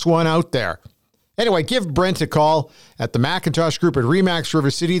best one out there. Anyway, give Brent a call at the Macintosh Group at RE/MAX River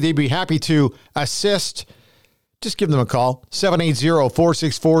City. They'd be happy to assist. Just give them a call,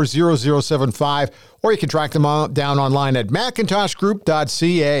 780-464-0075, or you can track them down online at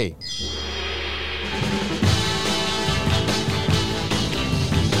macintoshgroup.ca.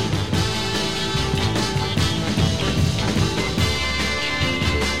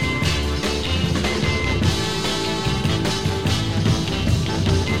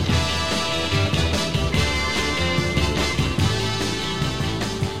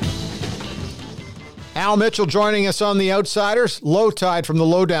 Al Mitchell joining us on The Outsiders. Lowetide from the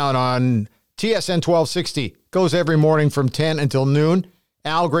Lowdown on TSN 1260. Goes every morning from 10 until noon.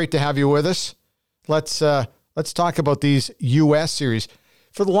 Al, great to have you with us. Let's talk about these U.S. series.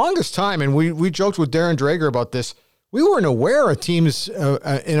 For the longest time, and we joked with Darren Drager about this, we weren't aware of teams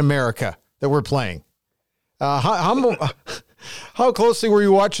in America that were playing. How closely were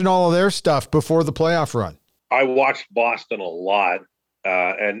you watching all of their stuff before the playoff run? I watched Boston a lot,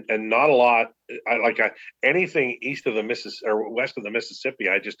 and not a lot. Anything east of the Mississippi or west of the Mississippi.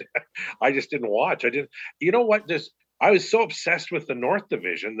 I just didn't watch. I didn't. You know what? I was so obsessed with the North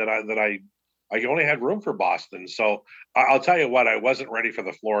Division that I only had room for Boston. So I'll tell you what. I wasn't ready for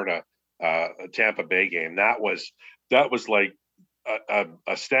the Florida Tampa Bay game. That was like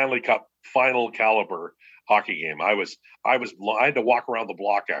a Stanley Cup final caliber hockey game. I had to walk around the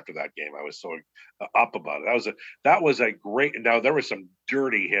block after that game. I was so up about it. That was a great. Now there were some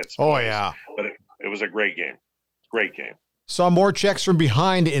dirty hits. Oh yeah, but it was a great game. Great game. Saw more checks from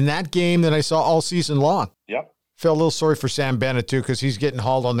behind in that game than I saw all season long. Yep. Felt a little sorry for Sam Bennett too, because he's getting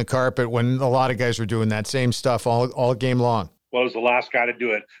hauled on the carpet when a lot of guys were doing that same stuff all game long. Well, it was the last guy to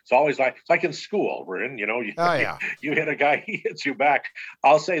do it. It's always like in school, we're in. You hit a guy, he hits you back.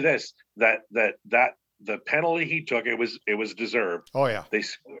 I'll say this: that the penalty he took, it was deserved. Oh yeah.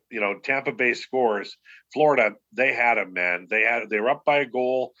 Tampa Bay scores. Florida, they had him, man. They were up by a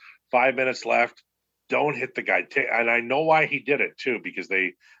goal, 5 minutes left. Don't hit the guy. And I know why he did it too, because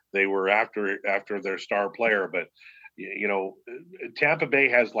they were after their star player. But Tampa Bay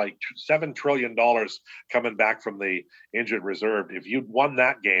has like $7 trillion coming back from the injured reserve. If you'd won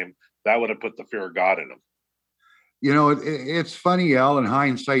that game, that would have put the fear of God in them. It's funny, Al, and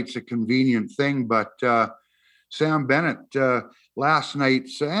hindsight's a convenient thing, but Sam Bennett last night,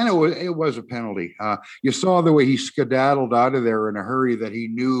 and it was a penalty. You saw the way he skedaddled out of there in a hurry, that he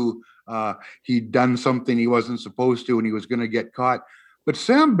knew he'd done something he wasn't supposed to and he was going to get caught. But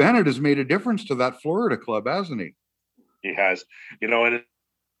Sam Bennett has made a difference to that Florida club, hasn't he? He has. And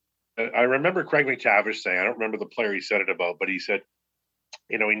I remember Craig McTavish saying, I don't remember the player he said it about, but he said,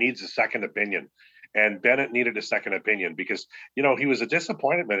 he needs a second opinion. And Bennett needed a second opinion because, he was a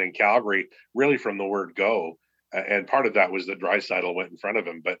disappointment in Calgary, really from the word go. And part of that was that Draisaitl went in front of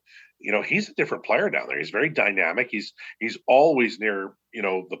him. But, he's a different player down there. He's very dynamic. He's always near,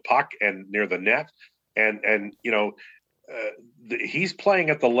 the puck and near the net. And he's playing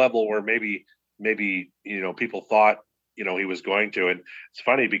at the level where maybe people thought, he was going to. And it's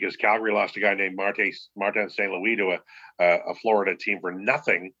funny because Calgary lost a guy named Martin St. Louis to a Florida team for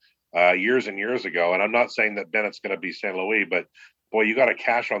nothing years and years ago. And I'm not saying that Bennett's going to be St. Louis, but boy, you got to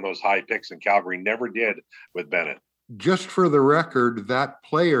cash on those high picks, and Calgary never did with Bennett. Just for the record, that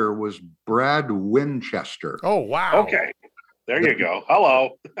player was Brad Winchester. Oh, wow. Okay. There you go.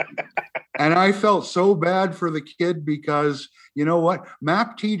 Hello. And I felt so bad for the kid because, you know what?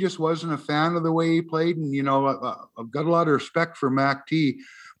 Mac T just wasn't a fan of the way he played. And, I've got a lot of respect for Mac T,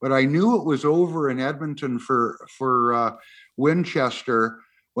 but I knew it was over in Edmonton for Winchester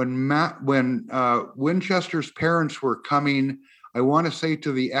when Winchester's parents were coming, I want to say,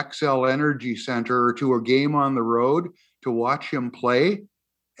 to the XL Energy Center or to a game on the road to watch him play,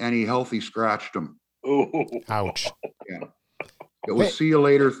 and he healthy scratched him. Ooh. Ouch. Yeah. It was see you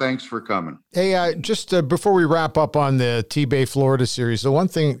later. Thanks for coming. Hey, just before we wrap up on the T-Bay Florida series, the one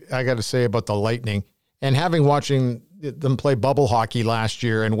thing I got to say about the Lightning, and watching them play bubble hockey last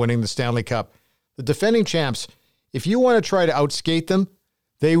year and winning the Stanley Cup, the defending champs, if you want to try to outskate them,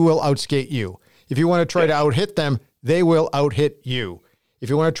 they will outskate you. If you want to try to outhit them, they will outhit you. If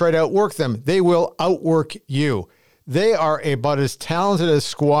you want to try to outwork them, they will outwork you. They are about as talented a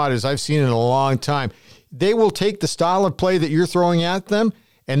squad as I've seen in a long time. They will take the style of play that you're throwing at them,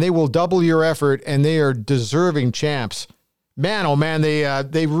 and they will double your effort, and they are deserving champs. Man, oh man,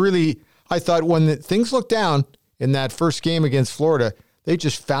 they really, I thought when things looked down in that first game against Florida, they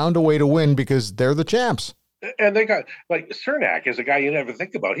just found a way to win because they're the champs. And they got, like, Cernak is a guy you never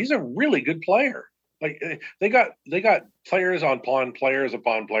think about. He's a really good player. Like, they got players upon players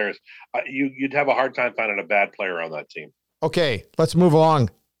upon players. You'd have a hard time finding a bad player on that team. Okay, let's move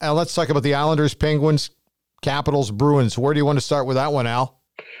along. Let's talk about the Islanders, Penguins, Capitals, Bruins. Where do you want to start with that one, Al?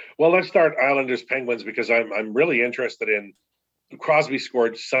 Well, let's start Islanders, Penguins, because I'm really interested in Crosby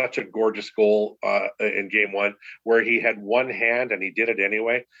scored such a gorgeous goal in game one where he had one hand and he did it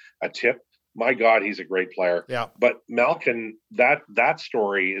anyway, a tip. My God, he's a great player. Yeah. But Malkin, that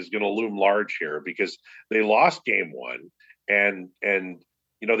story is going to loom large here because they lost game one, and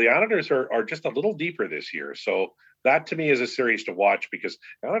the Islanders are just a little deeper this year. So that to me is a series to watch because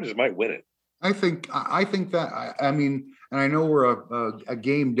the Islanders might win it. I think that, I mean, and I know we're a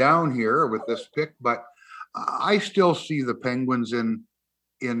game down here with this pick, but I still see the Penguins in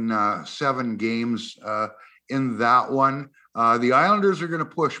 7 games in that one. The Islanders are going to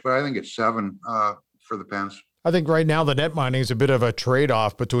push, but I think it's 7 for the Pens. I think right now the net mining is a bit of a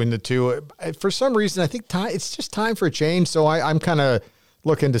trade-off between the two. For some reason, I think it's just time for a change. So I'm kind of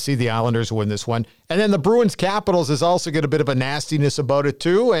looking to see the Islanders win this one. And then the Bruins Capitals has also got a bit of a nastiness about it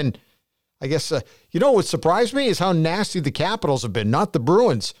too. And I guess, what surprised me is how nasty the Capitals have been, not the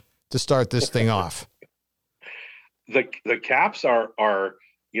Bruins, to start this thing off. The Caps are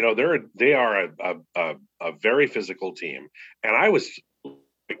they are a very physical team. And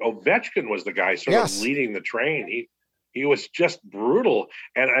Ovechkin was the guy sort of leading the train. He was just brutal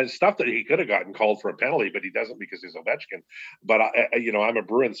and stuff that he could have gotten called for a penalty, but he doesn't because he's Ovechkin. But I'm a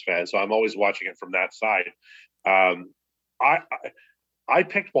Bruins fan, so I'm always watching it from that side. I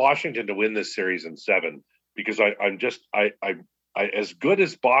picked Washington to win this series in 7 because I'm as good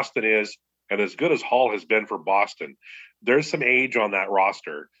as Boston is and as good as Hall has been for Boston. There's some age on that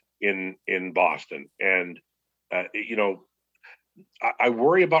roster in Boston, and I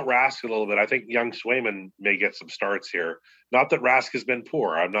worry about Rask a little bit. I think young Swayman may get some starts here. Not that Rask has been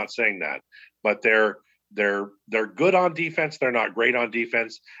poor. I'm not saying that, but they're good on defense. They're not great on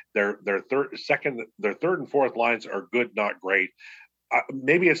defense. Their third and fourth lines are good, not great.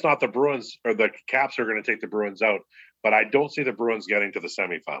 Maybe it's not the Bruins or the Caps are going to take the Bruins out, but I don't see the Bruins getting to the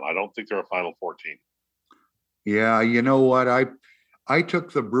semifinal. I don't think they're a Final Four team. Yeah, you know what? I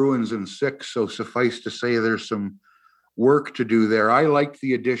took the Bruins in 6, so suffice to say there's some work to do there. I like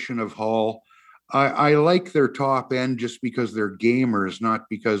the addition of Hall. I like their top end just because they're gamers, not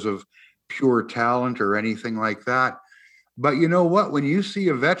because of pure talent or anything like that. But you know what? When you see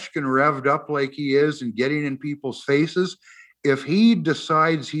Ovechkin revved up like he is and getting in people's faces, if he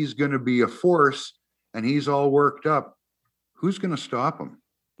decides he's going to be a force and he's all worked up, who's going to stop him?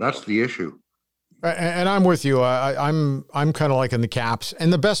 That's the issue. And I'm with you. I'm kind of like in the Caps.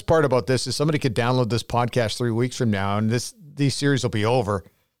 And the best part about this is somebody could download this podcast 3 weeks from now, and these series will be over.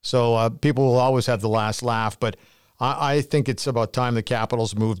 So people will always have the last laugh. But I think it's about time the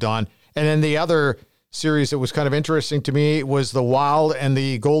Capitals moved on. And then the other series that was kind of interesting to me was the Wild and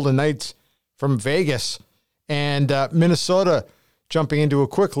the Golden Knights from Vegas. And Minnesota jumping into a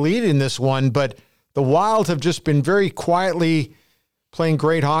quick lead in this one. But the Wild have just been very quietly playing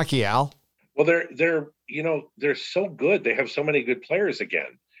great hockey, Al. Well, they're so good. They have so many good players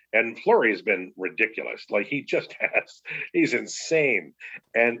again. And Fleury has been ridiculous. Like he's insane.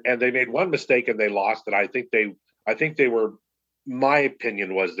 And they made one mistake and they lost it. I think they were, my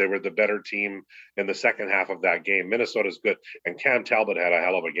opinion was they were the better team in the second half of that game. Minnesota's good. And Cam Talbot had a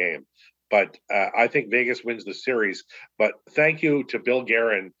hell of a game. But I think Vegas wins the series. But thank you to Bill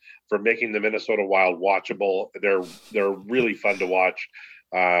Guerin for making the Minnesota Wild watchable. They're really fun to watch.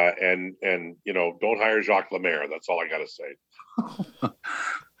 And don't hire Jacques Lemaire. That's all I got to say.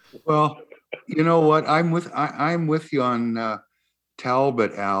 Well, you know what? I'm with you on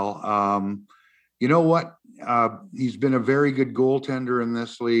Talbot, Al. You know what? He's been a very good goaltender in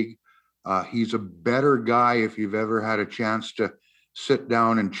this league. He's a better guy if you've ever had a chance to sit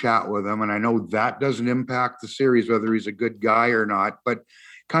down and chat with him. And I know that doesn't impact the series, whether he's a good guy or not, but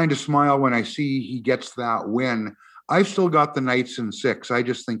kind of smile when I see he gets that win. I've still got the Knights in 6. I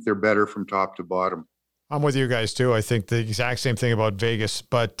just think they're better from top to bottom. I'm with you guys too. I think the exact same thing about Vegas,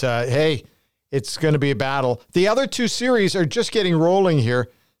 but hey, it's going to be a battle. The other 2 series are just getting rolling here.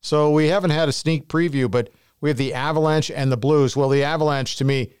 So we haven't had a sneak preview, but we have the Avalanche and the Blues. Well, the Avalanche, to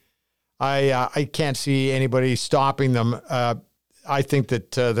me, I can't see anybody stopping them. I think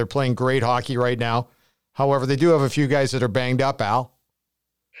that they're playing great hockey right now. However, they do have a few guys that are banged up, Al.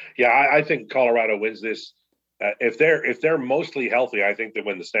 Yeah, I think Colorado wins this. If they're mostly healthy, I think they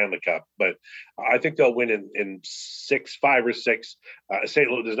win the Stanley Cup. But I think they'll win in 5 or 6. St.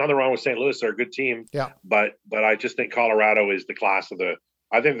 Louis, there's nothing wrong with St. Louis; they're a good team. Yeah. But I just think Colorado is the class of the.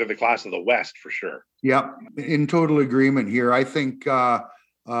 I think they're the class of the West for sure. Yeah, in total agreement here. I think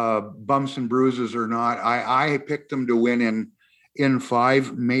bumps and bruises or not, I picked them to win in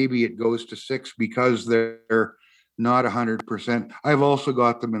 5. Maybe it goes to 6 because they're not 100%. I've also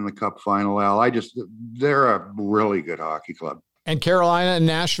got them in the Cup final, Al. They're a really good hockey club. And Carolina and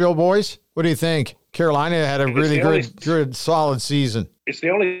Nashville, boys, what do you think? Carolina had a really good, solid season. It's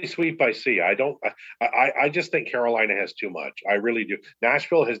the only sweep I see. I just think Carolina has too much. I really do.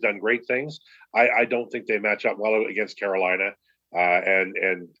 Nashville has done great things. I don't think they match up well against Carolina.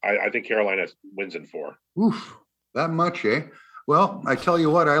 And I think Carolina wins in 4. Oof, that much, eh? Well, I tell you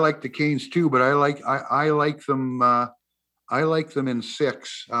what, I like the Canes too, but I like them. I like them in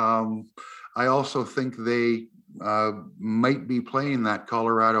 6. I also think might be playing that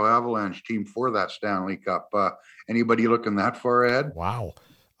Colorado Avalanche team for that Stanley Cup. Anybody looking that far ahead? Wow.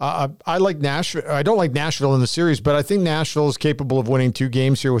 I like Nashville. I don't like Nashville in the series, but I think Nashville is capable of winning 2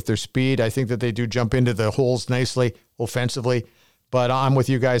 games here with their speed. I think that they do jump into the holes nicely offensively, but I'm with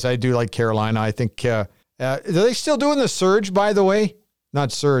you guys. I do like Carolina. I think, are they still doing the surge, by the way?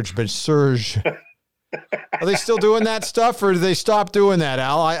 Not surge, but surge. Are they still doing that stuff, or do they stop doing that,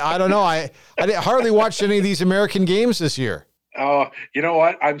 Al? I don't know. I hardly watched any of these American games this year. Oh, you know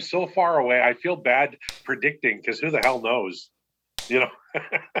what? I'm so far away. I feel bad predicting because who the hell knows?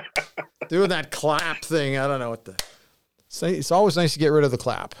 Doing that clap thing. I don't know what it's always nice to get rid of the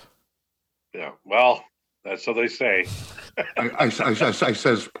clap. Yeah. Well, that's what they say. I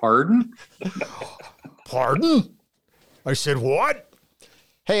says, pardon? Pardon? I said, what?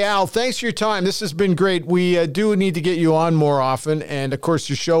 Hey, Al, thanks for your time. This has been great. We do need to get you on more often. And, of course,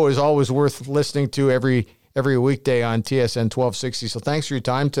 your show is always worth listening to every weekday on TSN 1260. So thanks for your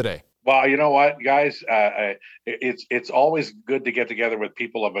time today. Well, you know what, guys? It's always good to get together with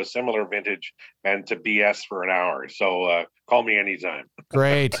people of a similar vintage and to BS for an hour. So call me anytime.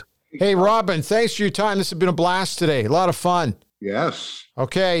 Great. Hey, Robin, thanks for your time. This has been a blast today. A lot of fun. Yes.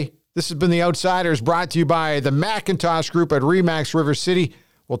 Okay. This has been The Outsiders, brought to you by the Macintosh Group at RE/MAX River City.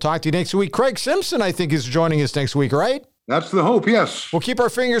 We'll talk to you next week. Craig Simpson, I think, is joining us next week, right? That's the hope, yes. We'll keep our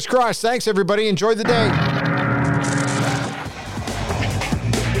fingers crossed. Thanks, everybody. Enjoy the day.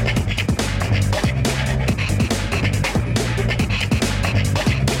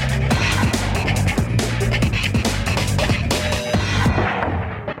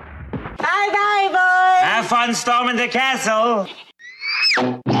 Have fun storming the castle.